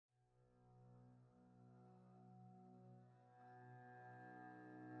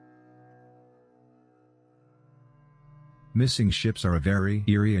Missing ships are a very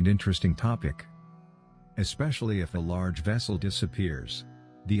eerie and interesting topic, especially if a large vessel disappears.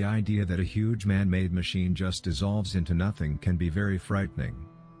 The idea that a huge man-made machine just dissolves into nothing can be very frightening.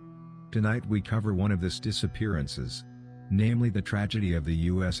 Tonight we cover one of these disappearances, namely the tragedy of the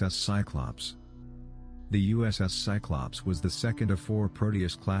USS Cyclops. The USS Cyclops was the second of 4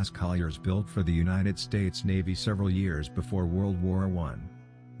 Proteus-class colliers built for the United States Navy several years before World War I.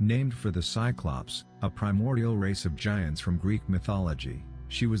 Named for the Cyclops, a primordial race of giants from Greek mythology,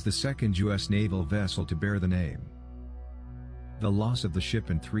 she was the second U.S. naval vessel to bear the name. The loss of the ship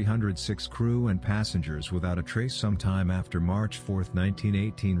and 306 crew and passengers without a trace sometime after March 4,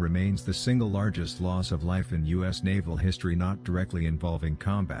 1918 remains the single largest loss of life in U.S. naval history not directly involving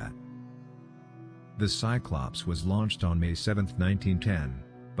combat. The Cyclops was launched on May 7, 1910,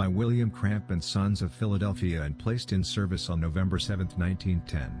 by William Cramp and Sons of Philadelphia and placed in service on November 7,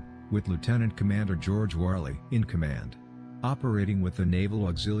 1910, with Lieutenant Commander George Warley in command. Operating with the Naval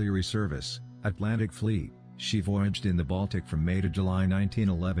Auxiliary Service, Atlantic Fleet, she voyaged in the Baltic from May to July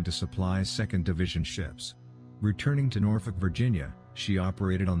 1911 to supply 2nd Division ships. Returning to Norfolk, Virginia, she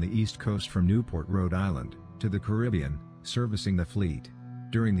operated on the East Coast from Newport, Rhode Island, to the Caribbean, servicing the fleet.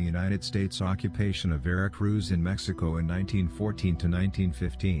 During the United States occupation of Veracruz in Mexico in 1914 to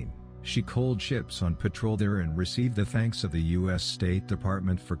 1915, she coaled ships on patrol there and received the thanks of the U.S. State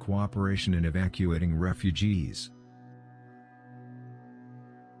Department for cooperation in evacuating refugees.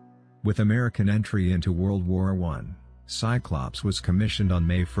 With American entry into World War I, Cyclops was commissioned on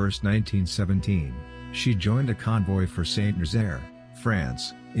May 1, 1917. She joined a convoy for Saint-Nazaire,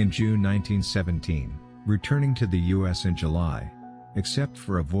 France, in June 1917, returning to the U.S. in July. Except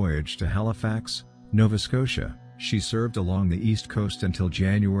for a voyage to Halifax, Nova Scotia, she served along the East Coast until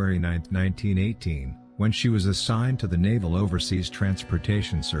January 9, 1918, when she was assigned to the Naval Overseas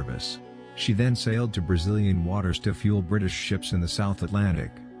Transportation Service. She then sailed to Brazilian waters to fuel British ships in the South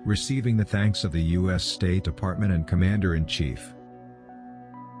Atlantic, receiving the thanks of the U.S. State Department and Commander-in-Chief.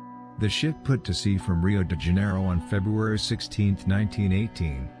 The ship put to sea from Rio de Janeiro on February 16,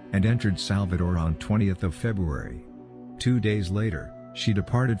 1918, and entered Salvador on 20th of February. 2 days later, she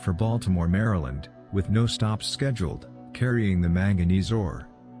departed for Baltimore, Maryland, with no stops scheduled, carrying the manganese ore.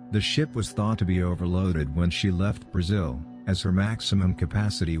 The ship was thought to be overloaded when she left Brazil, as her maximum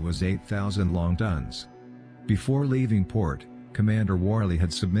capacity was 8,000 long tons. Before leaving port, Commander Warley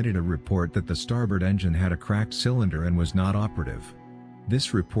had submitted a report that the starboard engine had a cracked cylinder and was not operative.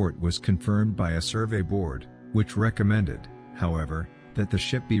 This report was confirmed by a survey board, which recommended, however, that the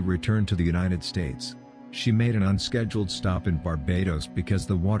ship be returned to the United States. She made an unscheduled stop in Barbados because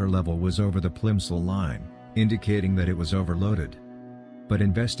the water level was over the Plimsoll line, indicating that it was overloaded. But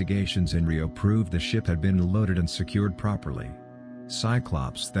investigations in Rio proved the ship had been loaded and secured properly.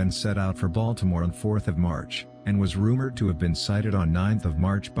 Cyclops then set out for Baltimore on 4th of March, and was rumored to have been sighted on 9th of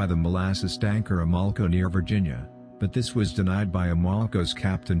March by the molasses tanker Amalco near Virginia, but this was denied by Amalco's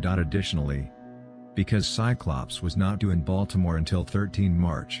captain. Additionally, because Cyclops was not due in Baltimore until 13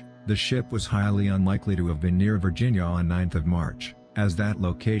 March, the ship was highly unlikely to have been near Virginia on 9th of March, as that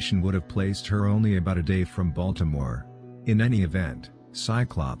location would have placed her only about a day from Baltimore. In any event,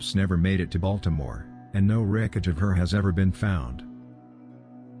 Cyclops never made it to Baltimore, and no wreckage of her has ever been found.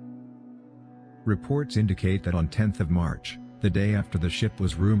 Reports indicate that on 10th of March, the day after the ship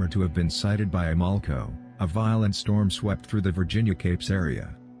was rumored to have been sighted by Amalco, a violent storm swept through the Virginia Capes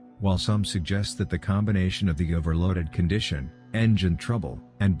area. While some suggest that the combination of the overloaded condition, engine trouble,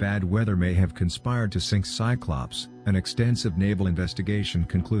 and bad weather may have conspired to sink Cyclops, an extensive naval investigation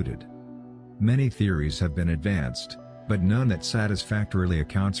concluded. Many theories have been advanced, but none that satisfactorily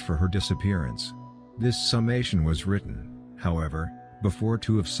accounts for her disappearance. This summation was written, however, before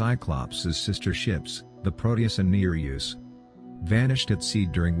 2 of Cyclops' sister ships, the Proteus and Nereus, vanished at sea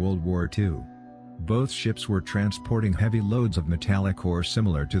during World War II. Both ships were transporting heavy loads of metallic ore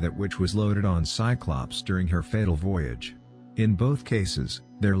similar to that which was loaded on Cyclops during her fatal voyage. In both cases,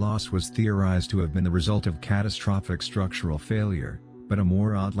 their loss was theorized to have been the result of catastrophic structural failure, but a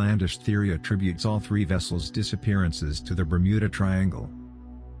more outlandish theory attributes all 3 vessels' disappearances to the Bermuda Triangle.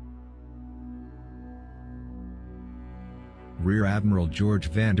 Rear Admiral George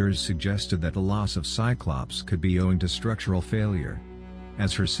Vanders suggested that the loss of Cyclops could be owing to structural failure,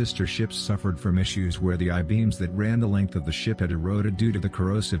 as her sister ships suffered from issues where the I-beams that ran the length of the ship had eroded due to the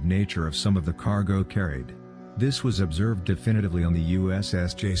corrosive nature of some of the cargo carried. This was observed definitively on the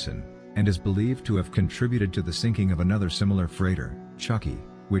USS Jason, and is believed to have contributed to the sinking of another similar freighter, Chucky,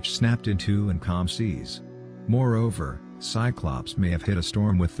 which snapped in 2 in calm seas. Moreover, Cyclops may have hit a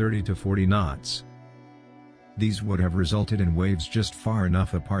storm with 30 to 40 knots. These would have resulted in waves just far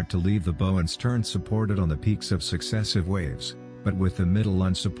enough apart to leave the bow and stern supported on the peaks of successive waves, but with the middle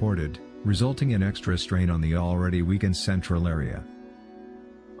unsupported, resulting in extra strain on the already weakened central area.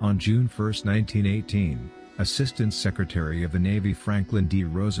 On June 1, 1918, Assistant Secretary of the Navy Franklin D.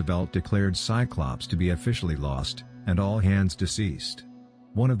 Roosevelt declared Cyclops to be officially lost, and all hands deceased.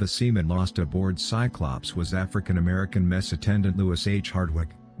 One of the seamen lost aboard Cyclops was African-American mess attendant Lewis H. Hardwick,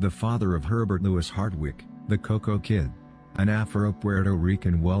 the father of Herbert Lewis Hardwick, the Cocoa Kid, an Afro-Puerto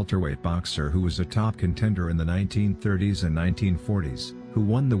Rican welterweight boxer who was a top contender in the 1930s and 1940s, who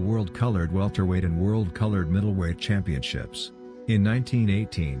won the World Colored Welterweight and World Colored Middleweight Championships. In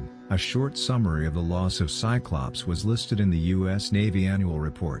 1918, a short summary of the loss of Cyclops was listed in the U.S. Navy Annual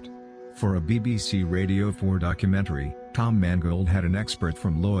Report. For a BBC Radio 4 documentary, Tom Mangold had an expert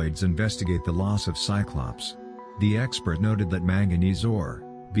from Lloyd's investigate the loss of Cyclops. The expert noted that manganese ore,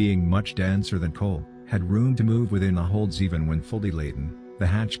 being much denser than coal, had room to move within the holds even when fully laden. The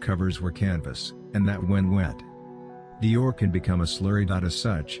hatch covers were canvas, and that when wet, the ore can become a slurry. As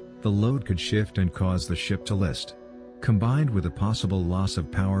such, the load could shift and cause the ship to list. Combined with a possible loss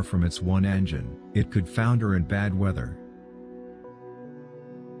of power from its one engine, it could founder in bad weather.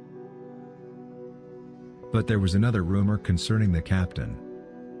 But there was another rumor concerning the captain.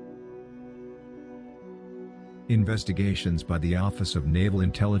 Investigations by the Office of Naval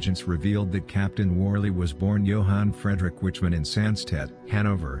Intelligence revealed that Captain Worley was born Johann Friedrich Wichmann in Sandstedt,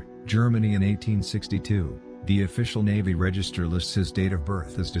 Hanover, Germany in 1862. The official Navy register lists his date of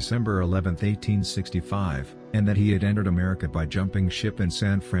birth as December 11, 1865, and that he had entered America by jumping ship in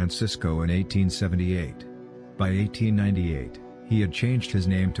San Francisco in 1878. By 1898, he had changed his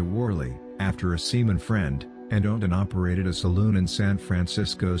name to Worley, after a seaman friend, and owned and operated a saloon in San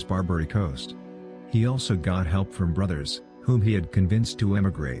Francisco's Barbary Coast. He also got help from brothers, whom he had convinced to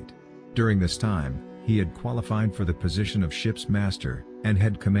emigrate. During this time, he had qualified for the position of ship's master, and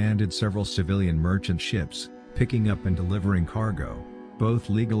had commanded several civilian merchant ships, picking up and delivering cargo, both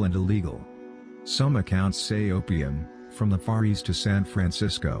legal and illegal. Some accounts say opium, from the Far East to San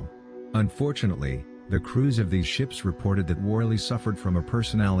Francisco. Unfortunately, the crews of these ships reported that Worley suffered from a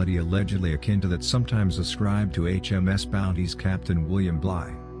personality allegedly akin to that sometimes ascribed to HMS Bounty's Captain William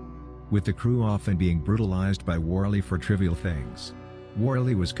Bligh, with the crew often being brutalized by Worley for trivial things.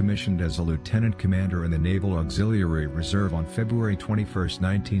 Worley was commissioned as a lieutenant commander in the Naval Auxiliary Reserve on February 21,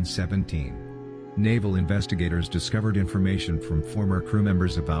 1917. Naval investigators discovered information from former crew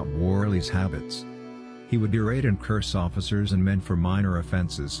members about Worley's habits. He would berate and curse officers and men for minor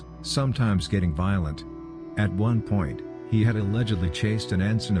offenses, sometimes getting violent. At one point, he had allegedly chased an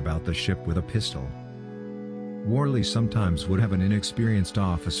ensign about the ship with a pistol. Worley sometimes would have an inexperienced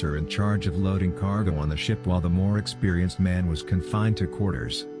officer in charge of loading cargo on the ship while the more experienced man was confined to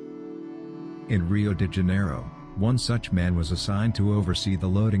quarters. In Rio de Janeiro, one such man was assigned to oversee the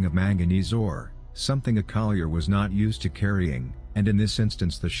loading of manganese ore, something a collier was not used to carrying, and in this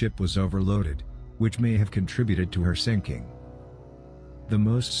instance the ship was overloaded, which may have contributed to her sinking. The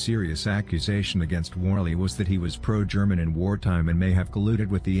most serious accusation against Worley was that he was pro-German in wartime and may have colluded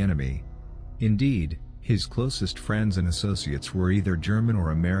with the enemy. Indeed, his closest friends and associates were either German or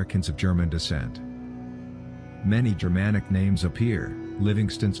Americans of German descent. Many Germanic names appear,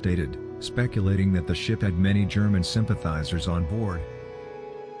 Livingston stated, speculating that the ship had many German sympathizers on board.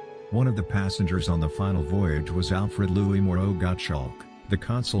 One of the passengers on the final voyage was Alfred Louis Moreau Gottschalk, the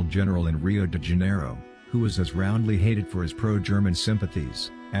consul general in Rio de Janeiro, who was as roundly hated for his pro-German sympathies,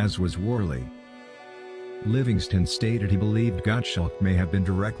 as was Worley. Livingston stated he believed Gottschalk may have been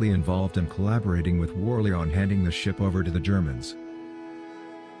directly involved in collaborating with Worley on handing the ship over to the Germans.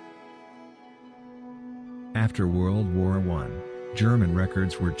 After World War I, German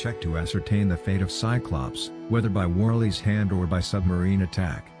records were checked to ascertain the fate of Cyclops, whether by Worley's hand or by submarine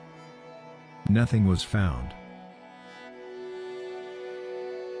attack. Nothing was found.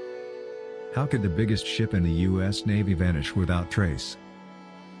 How could the biggest ship in the U.S. Navy vanish without trace?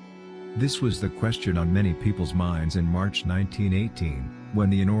 This was the question on many people's minds in March 1918, when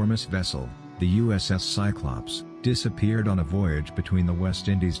the enormous vessel, the USS Cyclops, disappeared on a voyage between the West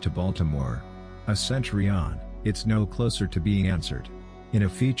Indies to Baltimore. A century on, it's no closer to being answered. In a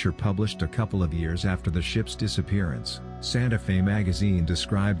feature published a couple of years after the ship's disappearance, Santa Fe magazine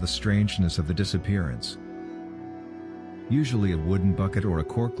described the strangeness of the disappearance. Usually a wooden bucket or a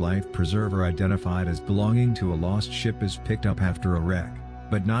cork life preserver identified as belonging to a lost ship is picked up after a wreck,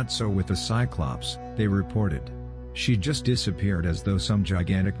 but not so with the Cyclops, they reported. She just disappeared as though some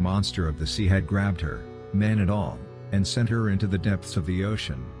gigantic monster of the sea had grabbed her, men and all, and sent her into the depths of the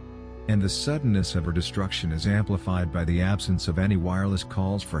ocean. and the suddenness of her destruction is amplified by the absence of any wireless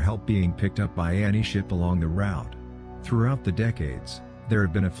calls for help being picked up by any ship along the route. Throughout the decades, there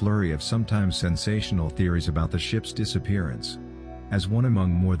have been a flurry of sometimes sensational theories about the ship's disappearance. As one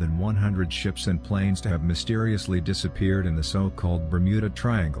among more than 100 ships and planes to have mysteriously disappeared in the so-called Bermuda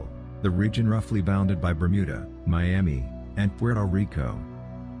Triangle, the region roughly bounded by Bermuda, Miami, and Puerto Rico.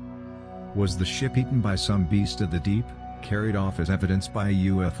 Was the ship eaten by some beast of the deep, carried off as evidenced by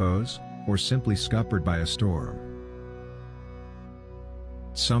UFOs, or simply scuppered by a storm?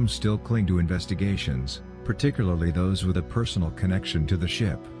 Some still cling to investigations, particularly those with a personal connection to the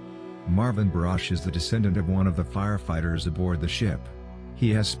ship. Marvin Barash is the descendant of one of the firefighters aboard the ship. He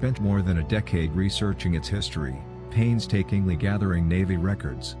has spent more than a decade researching its history, painstakingly gathering Navy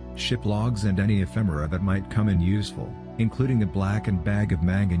records, ship logs and any ephemera that might come in useful, including a blackened bag of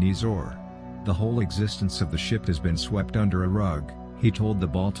manganese ore. The whole existence of the ship has been swept under a rug, he told the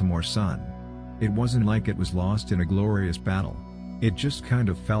Baltimore Sun. It wasn't like it was lost in a glorious battle. It just kind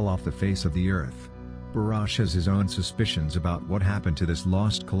of fell off the face of the earth. Barash has his own suspicions about what happened to this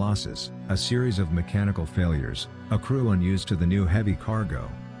lost colossus: a series of mechanical failures, a crew unused to the new heavy cargo,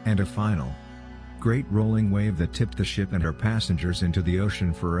 and a final great rolling wave that tipped the ship and her passengers into the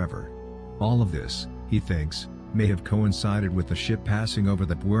ocean forever. All of this, he thinks, may have coincided with the ship passing over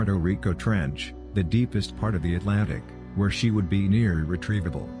the Puerto Rico Trench, the deepest part of the Atlantic, where she would be near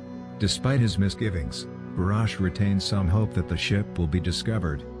irretrievable. Despite his misgivings, Barash retains some hope that the ship will be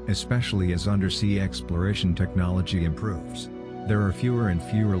discovered, especially as undersea exploration technology improves. There are fewer and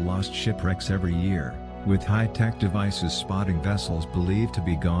fewer lost shipwrecks every year, with high-tech devices spotting vessels believed to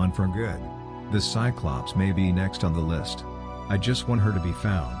be gone for good. The Cyclops may be next on the list. "I just want her to be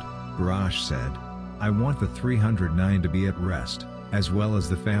found," Barash said. "I want the 309 to be at rest, as well as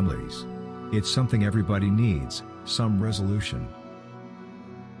the families. It's something everybody needs, some resolution."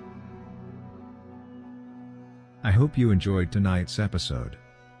 I hope you enjoyed tonight's episode.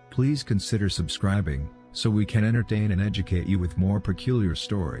 Please consider subscribing, so we can entertain and educate you with more peculiar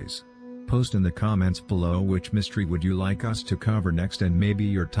stories. Post in the comments below which mystery would you like us to cover next, and maybe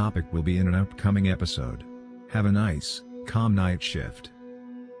your topic will be in an upcoming episode. Have a nice, calm night shift.